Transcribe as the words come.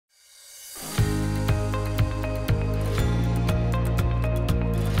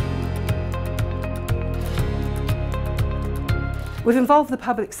We've involved the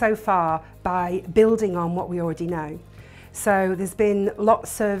public so far by building on what we already know. So there's been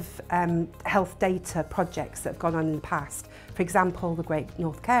lots of health data projects that have gone on in the past. For example, the Great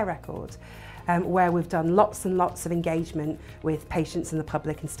North Care Record, where we've done lots and lots of engagement with patients and the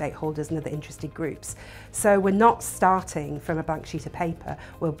public and stakeholders and other interested groups. So we're not starting from a blank sheet of paper,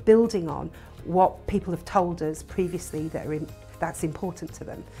 we're building on what people have told us previously that's important to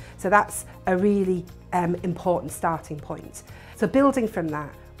them. So that's a really important starting point. So building from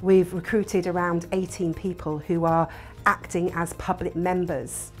that, we've recruited around 18 people who are acting as public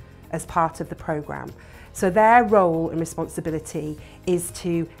members as part of the programme. So their role and responsibility is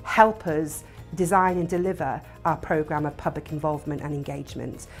to help us design and deliver our programme of public involvement and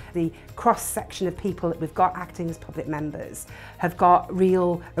engagement. The cross-section of people that we've got acting as public members have got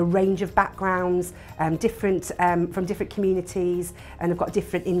a range of backgrounds, from different communities, and have got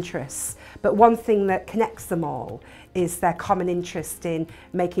different interests. But one thing that connects them all is their common interest in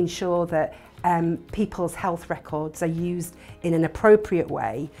making sure that people's health records are used in an appropriate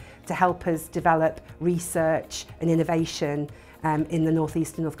way to help us develop research and innovation in the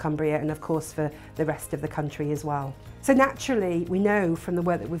northeast of North Cumbria and of course for the rest of the country as well. So naturally we know from the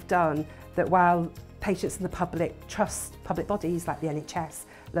work that we've done that while patients and the public trust public bodies like the NHS,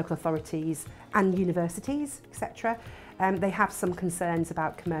 local authorities and universities, etc., they have some concerns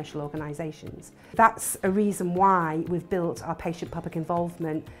about commercial organisations. That's a reason why we've built our patient public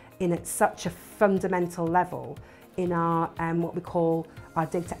involvement in at such a fundamental level in our what we call our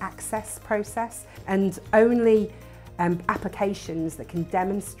data access process, and only applications that can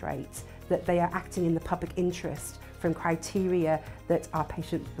demonstrate that they are acting in the public interest from criteria that our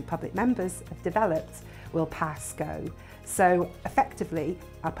patient and public members have developed will pass go. So effectively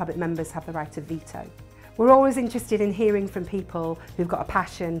our public members have the right of veto. We're always interested in hearing from people who've got a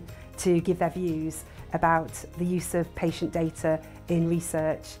passion to give their views about the use of patient data in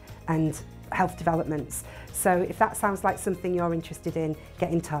research and health developments. So if that sounds like something you're interested in,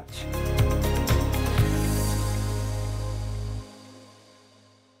 get in touch.